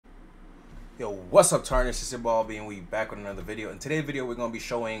Yo, what's up, Tarnish? It's your ball being we back with another video. In today's video, we're gonna be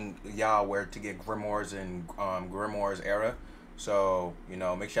showing y'all where to get grimoires in Grimoires Era. So, you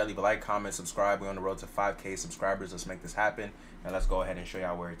know, make sure you leave a like, comment, subscribe. We're on the road to 5K subscribers. Let's make this happen, and let's go ahead and show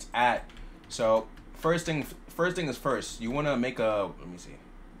y'all where it's at. So, first thing is first. You wanna make a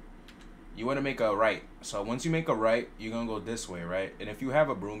You wanna make a right. So once you make a right, you're gonna go this way, right? And if you have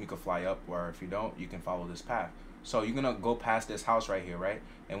a broom, you can fly up, or if you don't, you can follow this path. So you're gonna go past this house right here, right?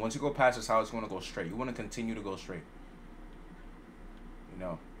 And once you go past this house, you wanna go straight. You wanna continue to go straight. You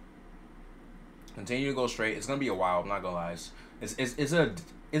know, continue to go straight. It's gonna be a while. I'm not gonna lie.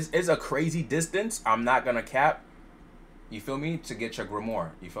 It's a crazy distance. I'm not gonna cap. You feel me? To get your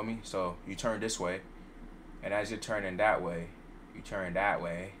grimoire. You feel me? So you turn this way, and as you're turning that way, you turn that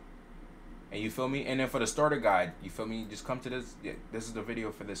way. And you feel me? And then for the starter guide, you feel me? Just come to this. Yeah, this is the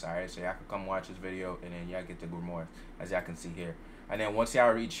video for this, alright? So y'all can come watch this video, and then y'all get the grimoire, as y'all can see here. And then once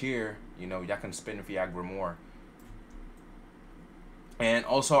y'all reach here, you know, y'all can spin for y'all grimoire. And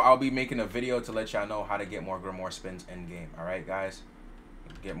also, I'll be making a video to let y'all know how to get more grimoire spins in game. Alright, guys?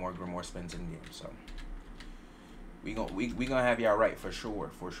 Get more grimoire spins in game. So we gonna have y'all right for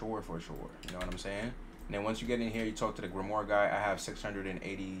sure. You know what I'm saying? And then once you get in here, you talk to the grimoire guy. I have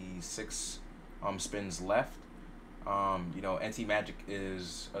 686 spins left. You know, NT Magic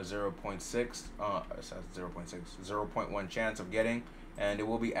is a 0.6 0.1 chance of getting, and it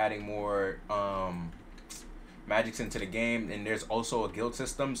will be adding more magics into the game. And there's also a guild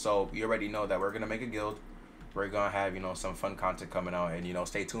system, so you already know that we're gonna make a guild. We're gonna have, you know, some fun content coming out, and you know,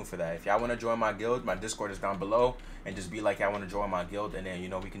 stay tuned for that. If y'all want to join my guild, my Discord is down below, and just be like, y'all want to join my guild, and then, you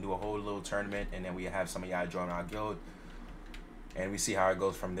know, we can do a whole little tournament, and then we have some of y'all join our guild, and we see how it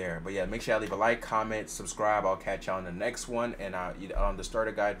goes from there. But yeah, make sure y'all leave a like, comment, subscribe. I'll catch y'all on the next one, and the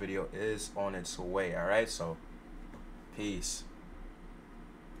starter guide video is on its way. All right, so peace.